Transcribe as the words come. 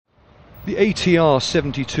The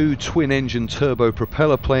ATR-72 twin-engine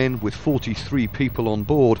turbo-propeller plane with 43 people on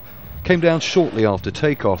board came down shortly after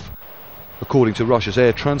takeoff. According to Russia's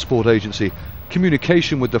air transport agency,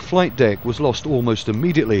 communication with the flight deck was lost almost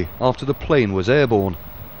immediately after the plane was airborne.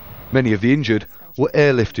 Many of the injured were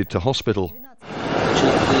airlifted to hospital.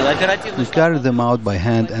 We carried them out by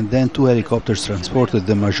hand, and then 2 helicopters transported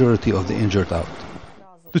the majority of the injured out.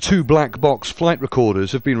 The 2 black box flight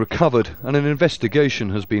recorders have been recovered and an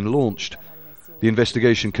investigation has been launched. The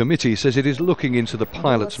investigation committee says it is looking into the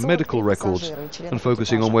pilot's medical records and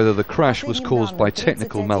focusing on whether the crash was caused by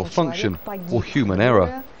technical malfunction or human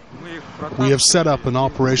error. We have set up an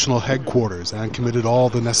operational headquarters and committed all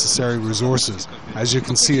the necessary resources. As you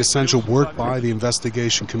can see, essential work by the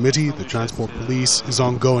investigation committee, the transport police, is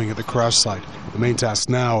ongoing at the crash site. The main task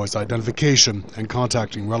now is identification and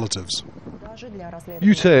contacting relatives.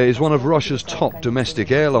 UTair is one of Russia's top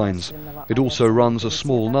domestic airlines. It also runs a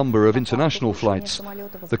small number of international flights.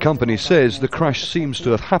 The company says the crash seems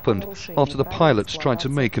to have happened after the pilots tried to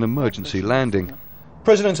make an emergency landing.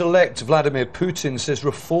 President-elect Vladimir Putin says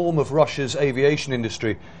reform of Russia's aviation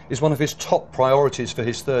industry is one of his top priorities for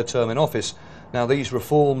his 3rd term in office. Now, these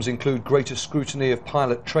reforms include greater scrutiny of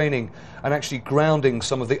pilot training and actually grounding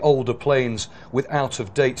some of the older planes with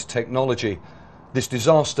out-of-date technology. This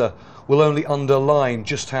disaster will only underline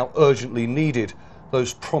just how urgently needed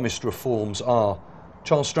those promised reforms are.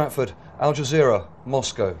 Stratford, Al Jazeera,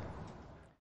 Moscow.